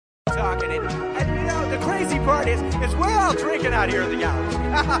talking. And you know, the crazy part is we're all drinking out here in the galaxy.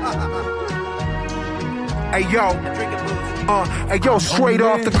 Hey, yo. Drinking booze. Hey yo, straight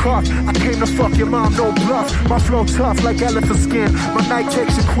off the cuff, I came to fuck your mom, no bluff. My flow tough like elephant skin. My night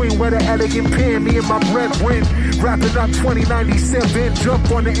takes a queen with an elegant pen. Me and my brethren, wrapping up 2097.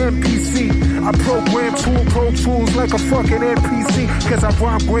 Jump on the MPC. I program Pro Tools like a fucking NPC. Cause I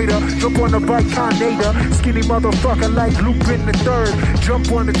rhyme greater, jump on the bike, Conator. Skinny motherfucker like Lupin the Third.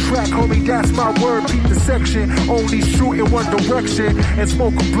 Jump on the track, homie, that's my word. Beat the section, only shoot in one direction. And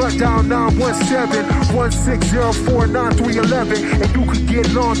smoke a blunt down 917-16049-311. And you could get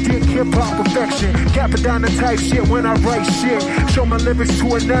long dick hip-hop perfection. Cap it down the type shit when I write shit. Show my lyrics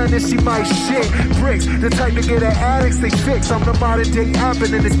to a nun and she might shit. Bricks, the type to get at addicts, they fix. I'm the modern day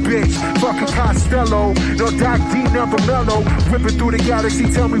Abbott in this bitch. Fucking Costello, no Doc D, never mellow. Ripping through the galaxy,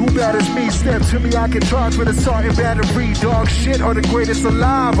 tell me who bad as me. Step to me, I can charge with assault and battery. Dog shit are the greatest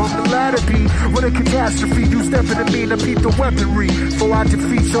alive, I'm the latter be. With a catastrophe, you stepping to me to beat the weaponry. For I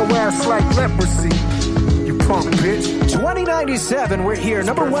defeat your ass like leprosy. You punk bitch. 2097, we're here,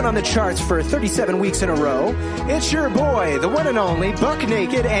 number one on the charts for 37 weeks in a row. It's your boy, the one and only Buck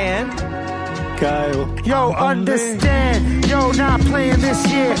Naked and Kyle. Yo, understand. Yo, not playing this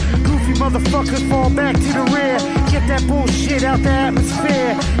year. Goofy motherfuckers fall back to the rear. Get that bullshit out the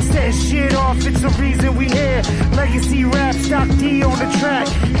atmosphere. Set shit off, it's the reason we here. Legacy rap, stock D on the track.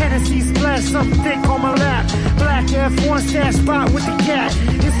 Hennessy splash, something thick on my lap. Black F1 stash spot with the cat.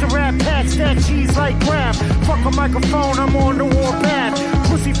 It's the rap pack, stack cheese like crap. Fuck a microphone, I'm on the warpath.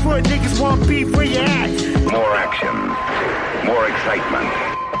 Pussyfoot niggas want beef, where you at? More action, more excitement,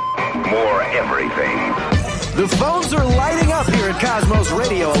 more everything. The phones are lighting up here at Cosmos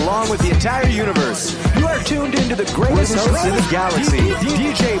Radio along with the entire universe. You are tuned into the greatest hosts in the galaxy,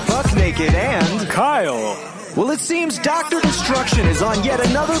 DJ Buck Naked and Kyle. Well, it seems Dr. Destruction is on yet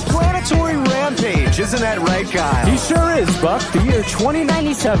another planetary rampage. Isn't that right, Kyle? He sure is, Buck. The year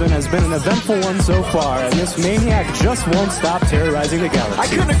 2097 has been an eventful one so far, and this maniac just won't stop terrorizing the galaxy. I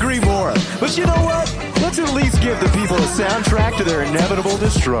couldn't agree more. But you know what? Let's at least give the people a soundtrack to their inevitable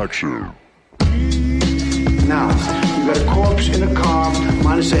destruction. Now, you got a corpse in a car,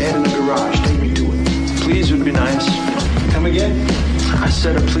 minus a head in the garage. Take me to it. Please would be nice. Come again? I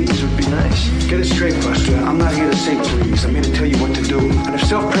said a please would be nice. Get it straight, Buster. I'm not here to say please. I'm here to tell you what to do. And if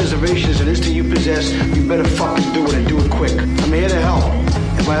self-preservation is an instinct you possess, you better fucking do it and do it quick. I'm here to help.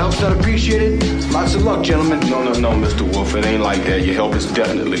 If my help's not appreciated, lots of luck, gentlemen. No, Mr. Wolf. It ain't like that. Your help is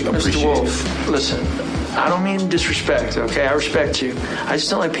definitely appreciated. Mr. Wolf, listen. I don't mean disrespect, okay? I respect you. I just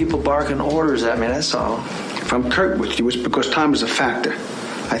don't like people barking orders at me, that's all. If I'm curt with you, it's because time is a factor.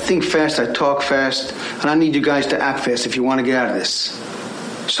 I think fast, I talk fast, and I need you guys to act fast if you want to get out of this.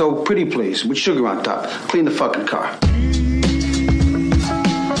 So, pretty please, with sugar on top, clean the fucking car.